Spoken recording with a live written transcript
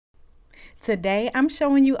Today, I'm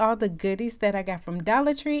showing you all the goodies that I got from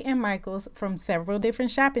Dollar Tree and Michael's from several different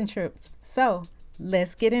shopping trips. So,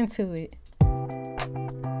 let's get into it.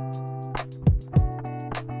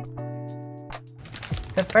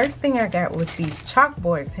 The first thing I got was these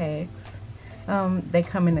chalkboard tags. They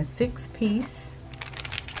come in a 6-piece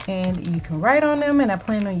and you can write on them, and I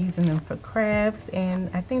plan on using them for crafts, and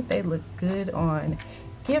I think they look good on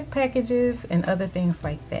gift packages and other things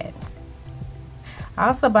like that. I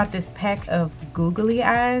also bought this pack of googly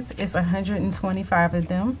eyes. It's 125 of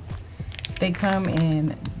them. They come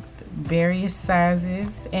in various sizes,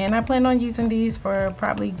 and I plan on using these for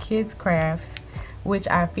probably kids crafts, which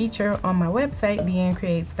I feature on my website,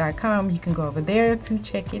 DeAnnCreates.com. You can go over there to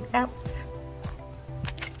check it out.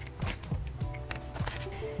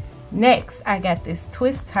 Next, I got this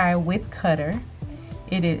twist tie with cutter.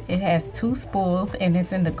 It has 2 spools, and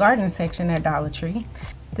it's in the garden section at Dollar Tree.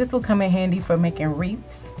 This will come in handy for making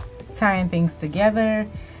wreaths, tying things together,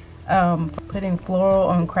 putting floral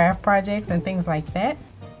on craft projects and things like that.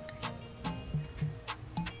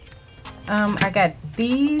 I got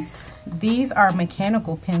these. These are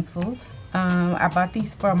mechanical pencils. I bought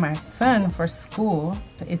these for my son for school.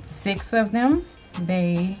 It's 6 of them.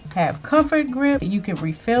 They have comfort grip. You can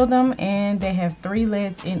refill them, and they have 3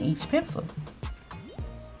 leads in each pencil.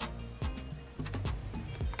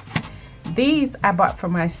 These I bought for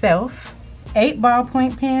myself. 8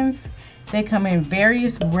 ballpoint pens. They come in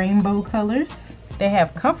various rainbow colors. They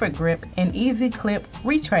have comfort grip and easy clip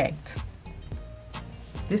retract.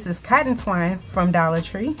 This is cotton twine from Dollar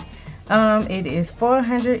Tree. It is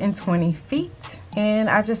 420 feet, and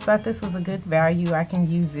I just thought this was a good value. I can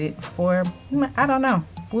use it for, I don't know,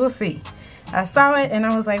 we'll see. I saw it and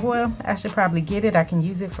I was like, well, I should probably get it. I can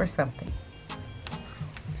use it for something.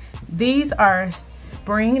 These are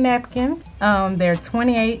spring napkins. They're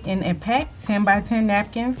 28 in a pack, 10 by 10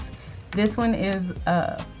 napkins. This one is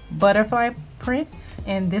a butterfly print,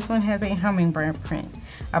 and this one has a hummingbird print.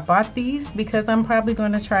 I bought these because I'm probably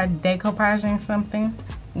going to try decoupaging something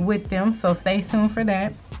with them, so stay tuned for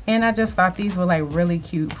that. And I just thought these were like really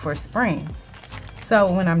cute for spring.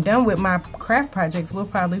 So when I'm done with my craft projects, we'll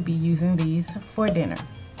probably be using these for dinner.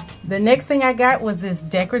 The next thing I got was this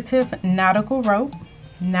decorative nautical rope,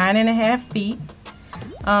 9.5 feet.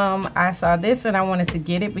 I saw this and I wanted to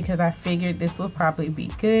get it because I figured this will probably be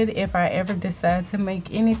good if I ever decide to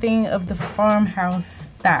make anything of the farmhouse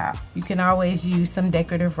style. You can always use some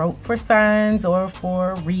decorative rope for signs or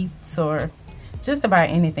for wreaths or just about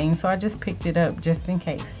anything, so I just picked it up just in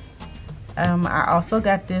case. I also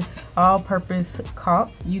got this all-purpose caulk.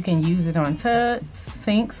 You can use it on tubs,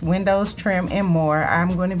 sinks, windows, trim, and more.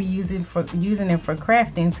 I'm going to be using it for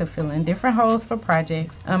crafting to fill in different holes for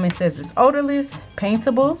projects. It says it's odorless,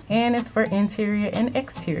 paintable, and it's for interior and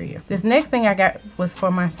exterior. This next thing I got was for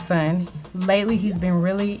my son. Lately, he's been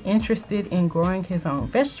really interested in growing his own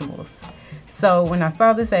vegetables. So when I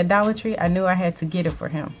saw this at Dollar Tree, I knew I had to get it for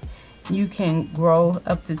him. You can grow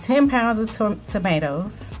up to 10 pounds of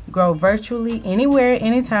tomatoes, grow virtually anywhere,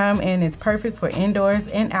 anytime, and it's perfect for indoors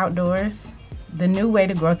and outdoors. The new way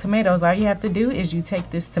to grow tomatoes, all you have to do is you take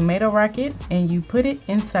this tomato rocket and you put it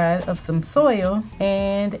inside of some soil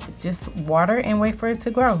and just water and wait for it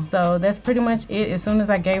to grow. So that's pretty much it. As soon as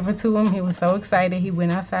I gave it to him, he was so excited. He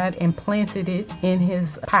went outside and planted it in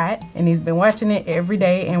his pot, and he's been watching it every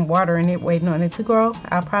day and watering it, waiting on it to grow.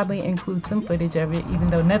 I'll probably include some footage of it, even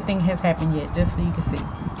though nothing has happened yet, just so you can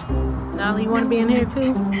see. Nolly, you want to be in here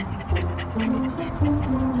too?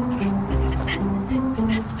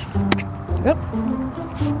 Oops.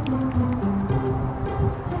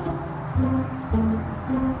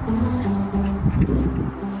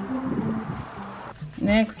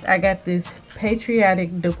 Next, I got this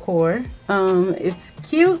patriotic decor. It's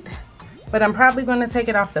cute, but I'm probably going to take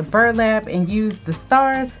it off the burlap and use the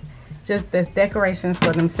stars just as decorations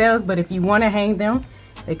for themselves. But if you want to hang them,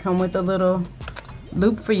 they come with a little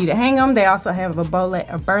loop for you to hang them. They also have a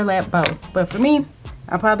burlap bow. But for me,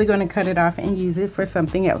 I'm probably going to cut it off and use it for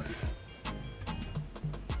something else.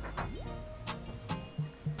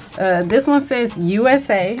 This one says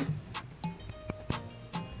USA.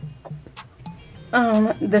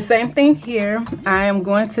 The same thing here. I am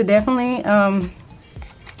going to definitely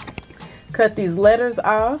cut these letters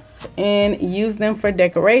off and use them for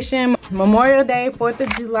decoration. Memorial Day, 4th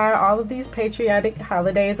of July, all of these patriotic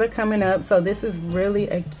holidays are coming up, so this is really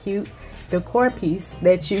a cute decor piece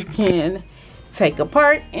that you can take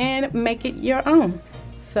apart and make it your own.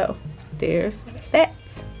 So there's that.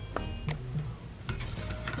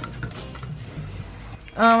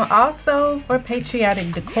 Also for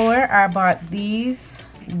patriotic decor, I bought these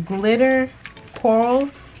glitter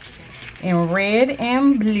corals in red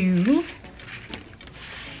and blue.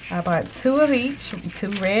 I bought 2 of each,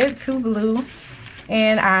 2 red, 2 blue.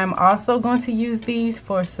 And I'm also going to use these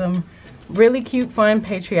for some really cute, fun,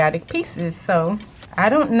 patriotic pieces. So I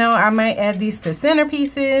don't know, I might add these to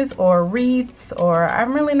centerpieces or wreaths, or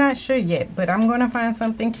I'm really not sure yet, but I'm going to find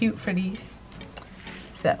something cute for these.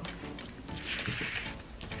 So,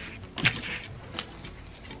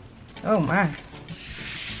 oh my.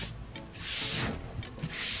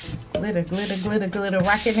 Glitter, glitter, glitter, glitter,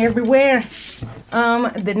 rocking everywhere.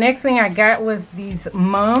 The next thing I got was these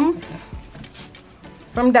mums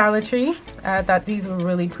from Dollar Tree. I thought these were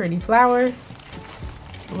really pretty flowers.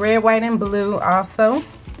 Red, white, and blue also.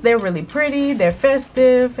 They're really pretty, they're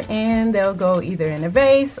festive, and they'll go either in a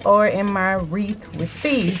vase or in my wreath with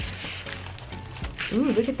these. Ooh,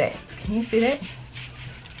 look at that. Can you see that?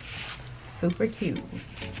 Super cute.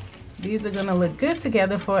 These are gonna look good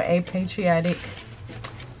together for a patriotic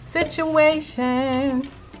situation.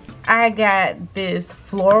 I got this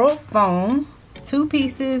floral foam, 2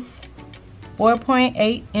 pieces,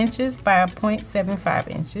 4.8 inches by 0.75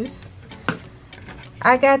 inches.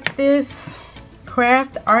 I got this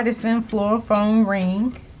craft artisan floral foam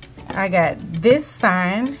ring. I got this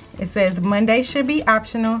sign. It says Monday should be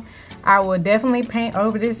optional. I will definitely paint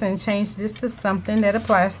over this and change this to something that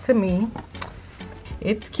applies to me.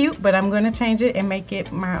 It's cute, but I'm going to change it and make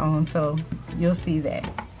it my own, so you'll see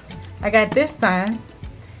that. I got this sign.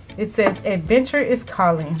 It says adventure is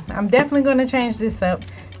calling. I'm definitely going to change this up.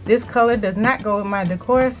 This color does not go with my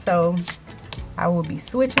decor, so I will be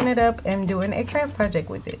switching it up and doing a craft project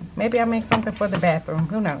with it. Maybe I'll make something for the bathroom,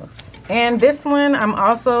 who knows. And this one, I'm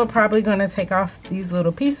also probably going to take off these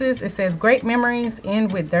little pieces. It says great memories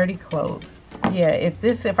end with dirty clothes. Yeah,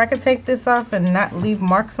 if I could take this off and not leave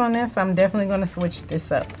marks on this, I'm definitely going to switch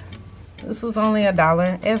this up. This was only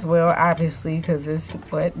 $1 as well, obviously, because it's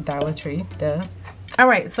what, Dollar Tree, duh.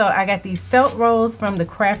 Alright, so I got these felt rolls from the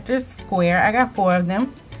Crafter's Square. I got 4 of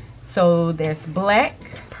them. So there's black,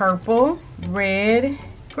 purple, red,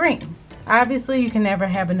 green. Obviously, you can never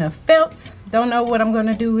have enough felt. Don't know what I'm going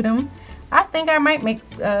to do with them. I think I might make,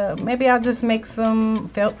 maybe I'll just make some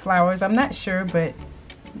felt flowers. I'm not sure, but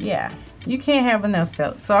yeah, you can't have enough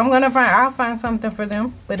felt. So I'll find something for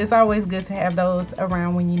them, but it's always good to have those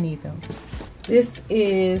around when you need them. This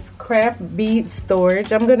is craft bead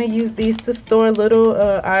storage. I'm going to use these to store little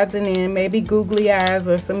odds and ends, maybe googly eyes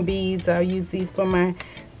or some beads. I'll use these for my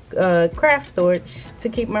craft storage to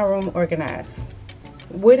keep my room organized.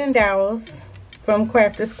 Wooden dowels from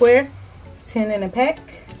Crafter Square, 10 in a pack.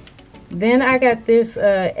 Then I got this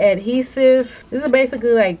adhesive. This is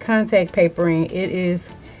basically like contact papering. It is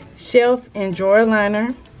shelf and drawer liner.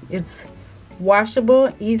 It's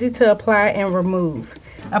washable, easy to apply and remove.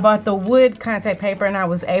 I bought the wood contact paper, and I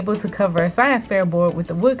was able to cover a science fair board with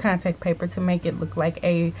the wood contact paper to make it look like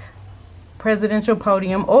a presidential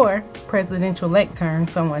podium or presidential lectern,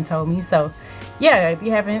 someone told me. So yeah, if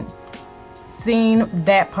you haven't seen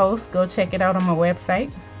that post, go check it out on my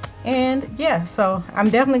website. And yeah, so I'm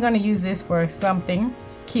definitely going to use this for something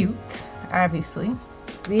cute, obviously.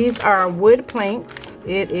 These are wood planks.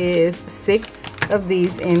 It is 6 of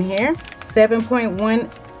these in here,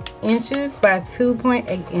 7.1 inches by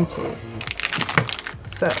 2.8 inches.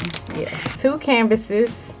 So yeah, 2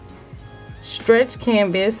 canvases, stretch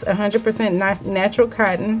canvas, 100% natural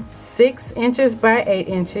cotton, 6 inches by 8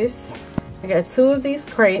 inches. I got 2 of these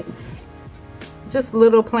crates, just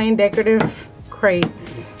little plain decorative crates.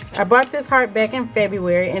 I bought this heart back in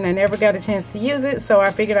February and I never got a chance to use it, so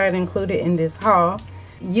I figured I'd include it in this haul.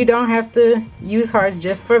 You don't have to use hearts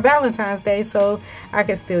just for Valentine's Day, so I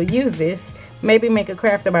can still use this. Maybe make a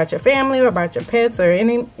craft about your family or about your pets or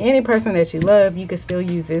any person that you love. You could still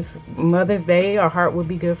use this. Mother's Day, a heart would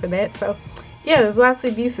be good for that. So yeah, there's lots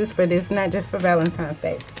of uses for this, not just for Valentine's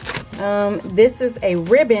Day. This is a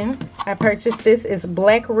ribbon. I purchased this. It's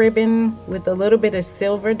black ribbon with a little bit of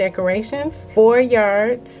silver decorations. 4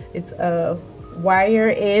 yards. It's a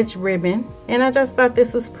wire edge ribbon, and I just thought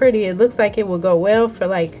this was pretty. It looks like it will go well for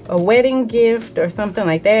like a wedding gift or something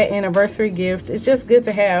like that, anniversary gift. It's just good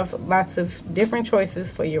to have lots of different choices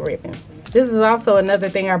for your ribbons. This is also another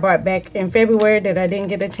thing I bought back in February that I didn't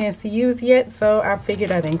get a chance to use yet, so I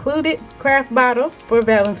figured I'd include it. Craft bottle for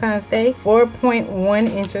Valentine's Day, 4.1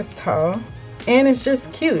 inches tall, and it's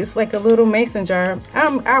just cute. It's like a little mason jar.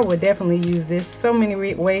 I would definitely use this. So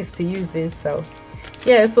many ways to use this. So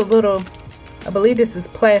yeah, it's a little, I believe this is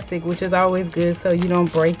plastic, which is always good so you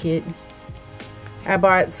don't break it. I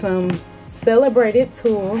bought some celebrated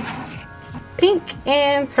tulle, pink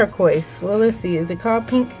and turquoise. Well, let's see, is it called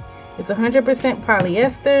pink? It's 100%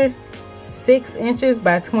 polyester, 6 inches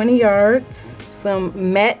by 20 yards.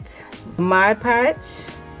 Some matte Mod Podge,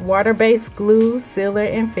 water-based glue, sealer,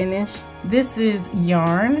 and finish. This is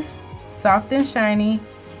yarn, soft and shiny.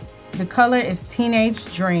 The color is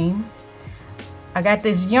Teenage Dream. I got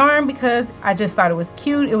this yarn because I just thought it was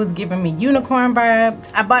cute. It was giving me unicorn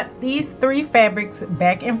vibes. I bought these 3 fabrics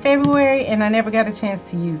back in February and I never got a chance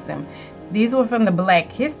to use them. These were from the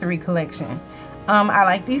Black History collection. I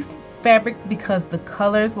like these fabrics because the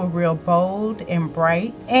colors were real bold and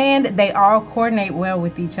bright, and they all coordinate well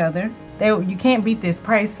with each other. You can't beat this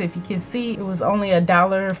price. If you can see, it was only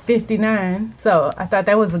 $1.59, so I thought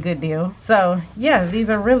that was a good deal. So yeah, these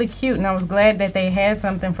are really cute, and I was glad that they had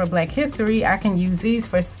something for Black History. I can use these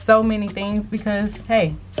for so many things because,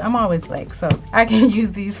 hey, I'm always Black, so I can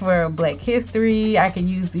use these for Black History. I can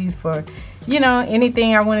use these for, you know,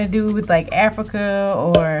 anything I want to do with like Africa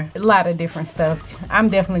or a lot of different stuff. I'm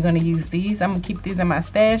definitely going to use these. I'm going to keep these in my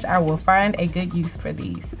stash. I will find a good use for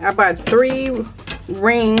these. I bought 3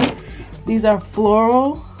 rings. These are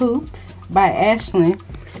floral hoops by Ashley.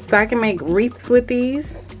 So I can make wreaths with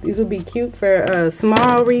these. These will be cute for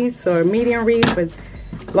small wreaths or medium wreaths, but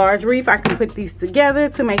large wreath, I can put these together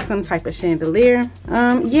to make some type of chandelier.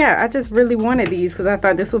 Yeah, I just really wanted these because I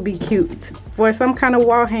thought this would be cute for some kind of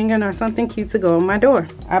wall hanging or something cute to go on my door.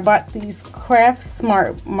 I bought these Craft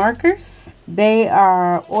Smart markers. They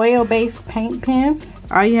are oil-based paint pens.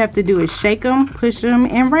 All you have to do is shake them, push them,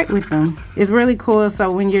 and write with them. It's really cool,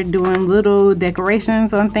 so when you're doing little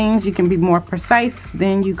decorations on things, you can be more precise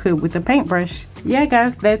than you could with a paintbrush. Yeah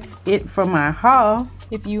guys, that's it for my haul.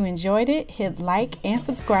 If you enjoyed it, hit like and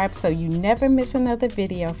subscribe so you never miss another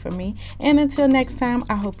video from me. And until next time,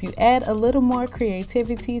 I hope you add a little more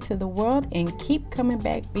creativity to the world and keep coming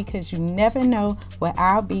back because you never know what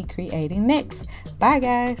I'll be creating next. Bye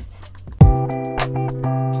guys.